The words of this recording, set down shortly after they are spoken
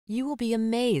You will be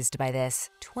amazed by this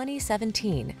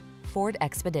 2017 Ford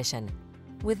Expedition.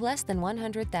 With less than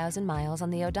 100,000 miles on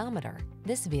the odometer,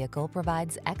 this vehicle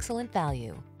provides excellent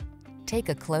value. Take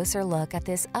a closer look at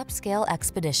this upscale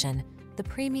Expedition, the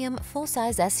premium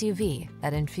full-size SUV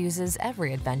that infuses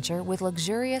every adventure with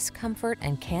luxurious comfort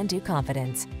and can-do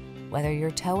confidence. Whether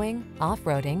you're towing,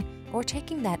 off-roading, or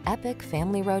taking that epic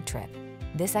family road trip,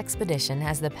 this Expedition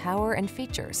has the power and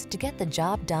features to get the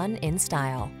job done in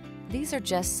style. These are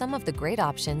just some of the great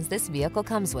options this vehicle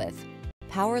comes with: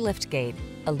 power liftgate,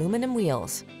 aluminum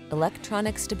wheels,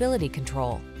 electronic stability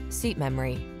control, seat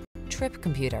memory, trip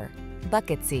computer,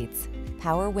 bucket seats,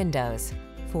 power windows,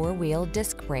 four-wheel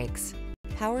disc brakes,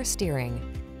 power steering.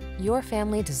 Your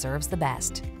family deserves the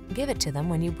best. Give it to them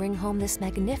when you bring home this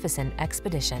magnificent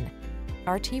Expedition.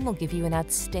 Our team will give you an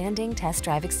outstanding test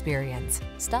drive experience.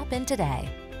 Stop in today.